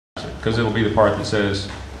because it'll be the part that says,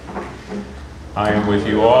 I am with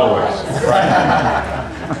you always. Right?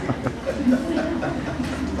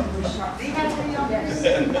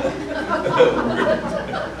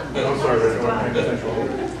 I'm sorry,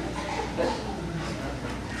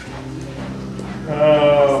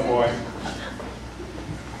 oh boy.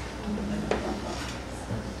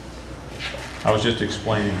 I was just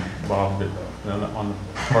explaining, Bob, that on the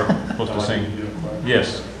part I'm supposed to sing.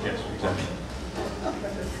 Yes, yes, exactly.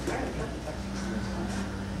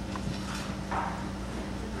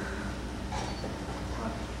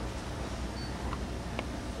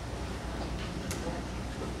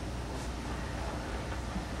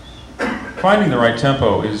 Finding the right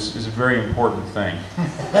tempo is a very important thing.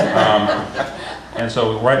 And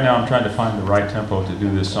so right now I'm trying to find the right tempo to do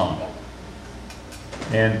this song.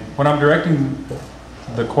 And when I'm directing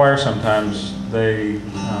the choir sometimes, they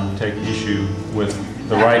take issue with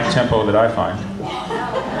the right tempo that I find.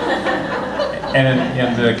 And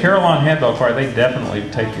in the Carillon Handbell Choir, they definitely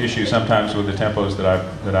take issue sometimes with the tempos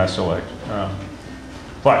that I select.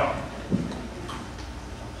 But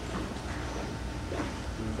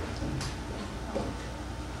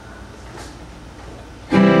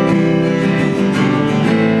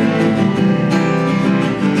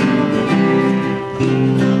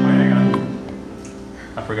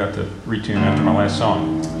I forgot to retune after my last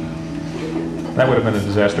song. That would have been a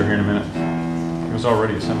disaster here in a minute. It was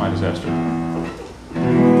already a semi-disaster.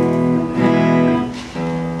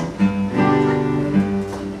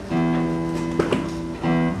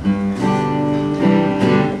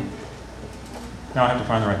 Now I have to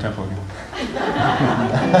find the right tempo again.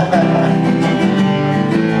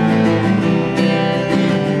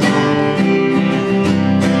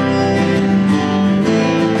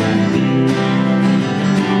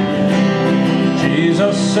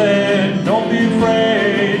 Jesus said, don't be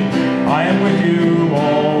afraid, I am with you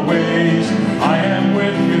always, I am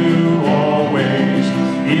with you always,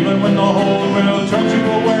 even when the whole world turns you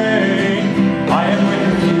away, I am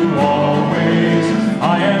with you always,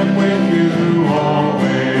 I am with you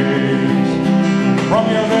always. From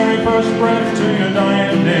your very first breath to your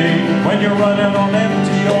dying day, when you're running on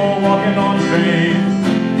empty or walking on faith,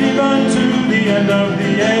 even to the end of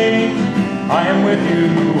the age, I am with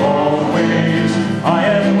you always, I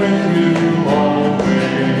am with you always.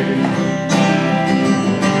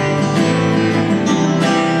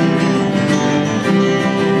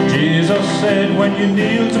 Jesus said when you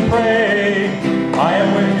kneel to pray, I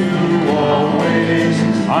am with you always,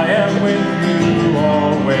 I am with you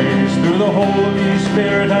always. Through the Holy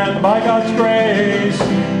Spirit and by God's grace,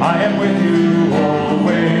 I am with you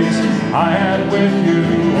always, I am with you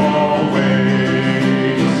always.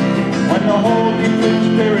 When the Holy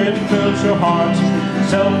Spirit fills your heart,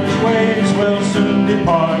 selfish ways will soon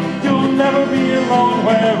depart. You'll never be alone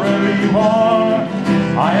wherever you are.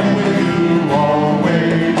 I am with you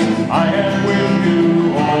always, I am with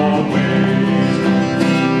you always.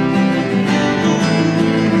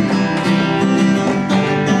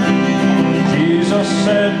 Jesus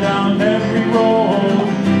said down every road,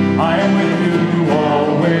 I am with you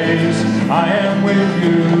always, I am with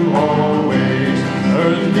you always.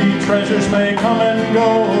 Earthly treasures may come and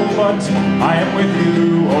go, but I am with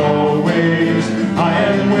you always, I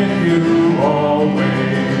am with you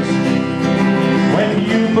always. When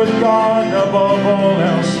you put God above all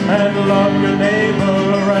else and love your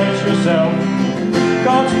neighbor as yourself,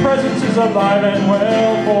 God's presence is alive and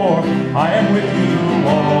well, for I am with you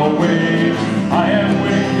always, I am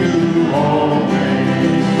with you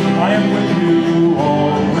always, I am with you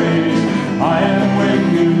always, I am with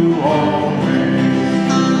you always.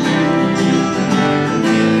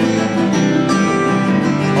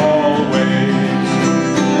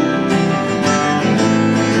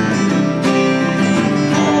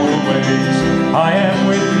 I am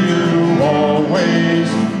with you always,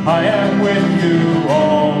 I am with you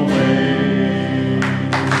always.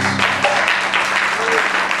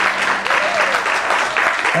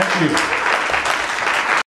 Thank you.